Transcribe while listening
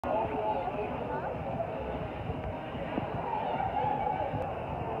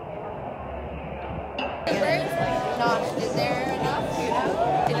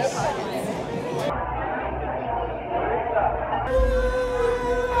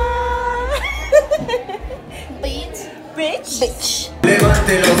bitch.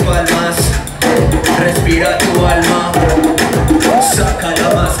 Levante los palmas, respira tu alma, saca la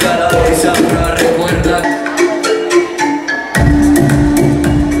máscara de Zafra, recuerda.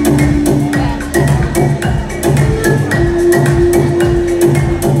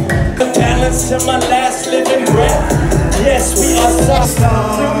 Talents to my last living breath. Yes, we are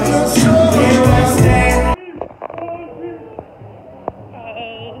stars. Here I stand.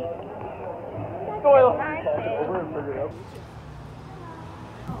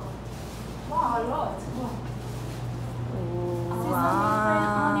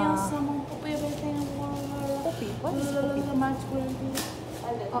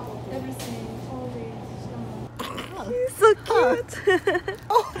 So cute.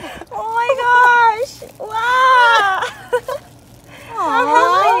 Oh my gosh. Wow. I'm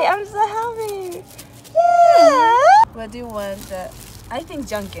happy. I'm so happy. Yeah. What do you want? I think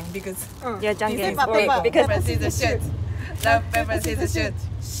junkin because Yeah, junkin. because pepper scissors shoot. Love pepper scissors shoot.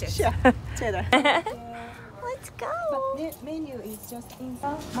 Shit. Cheddar. Let's go. The menu is just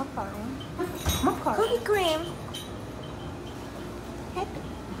inside macaron. Cookie cream.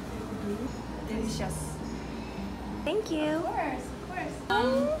 Delicious. Thank you. Of course.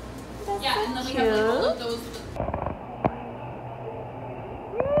 That's Yeah, so and then we cute. have like all of those.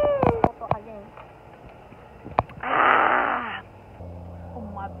 Ah. Oh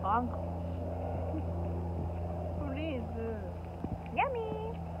my god. Please.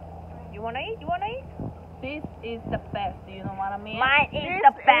 Yummy. You wanna eat? You wanna eat? This is the best. You know what I mean? Mine is This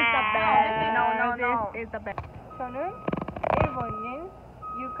the is best. No. This is the best. 저는 일본인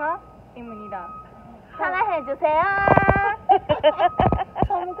유카입니다. 사랑해주세요.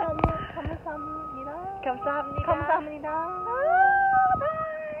 감사합니다. 감사합니다. 감사합니다.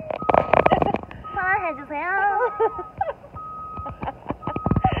 사랑해주세요.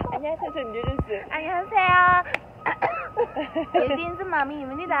 안녕하세요, 전 유진스. 안녕하세요. 유진스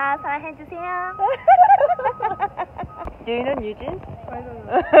마미입니다. 사랑해주세요. Do you know Eugene?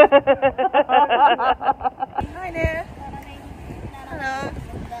 Hi there. Hello.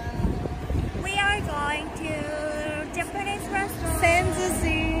 We are going to Japanese restaurant.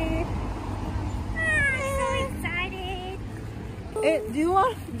 Senzushi. I'm so excited. Do you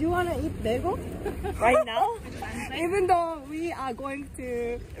want to eat Lego right now? Even though we are going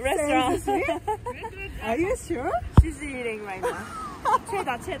to Restaurant. Are you sure? She's eating right now.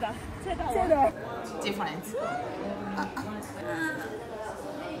 cheddar. Different.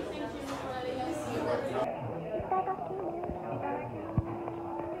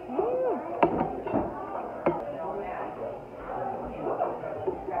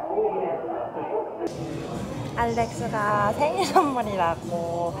 알렉스가 생일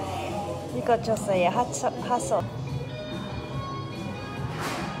선물이라고 이거 줬어요. 핫소.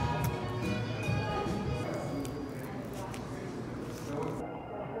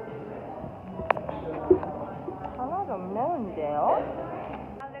 하나도 안 매운데요?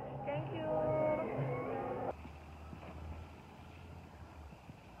 알렉스, 땡큐.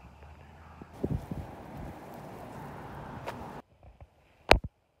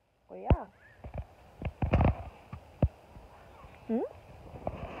 뭐야? 응?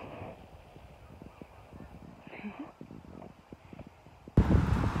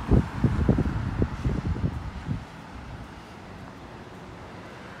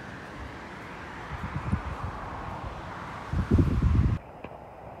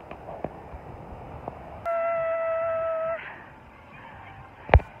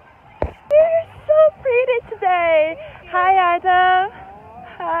 You're so pretty today. Hi, Adam.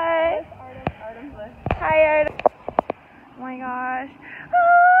 Hi. Hi, Adam. Oh my gosh.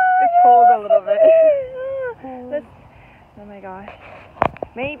 It's cold a little bit. Oh my gosh.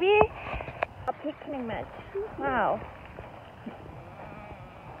 Maybe a picnic mat. Wow.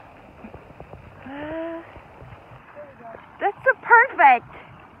 That's so perfect.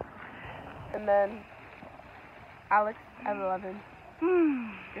 And then Alex at 11.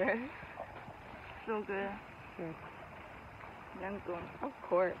 Good. So good. Yangon. Of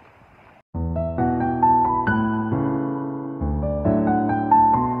course.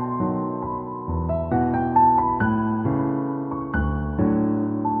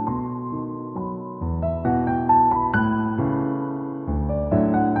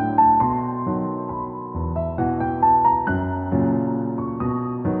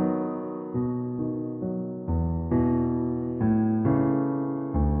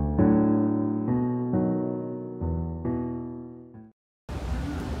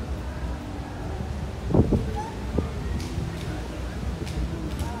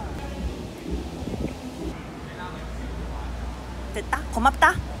 됐다.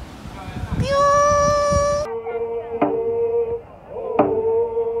 고맙다. 뿅.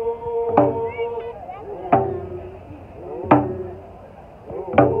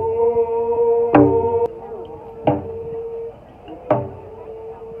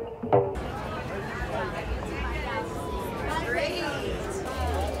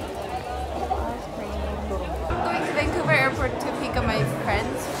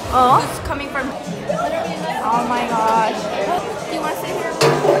 Oh. Who's coming from? Oh my gosh. Do you want to sit here?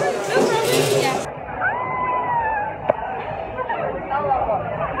 Yeah.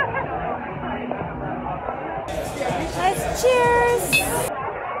 Let's cheers.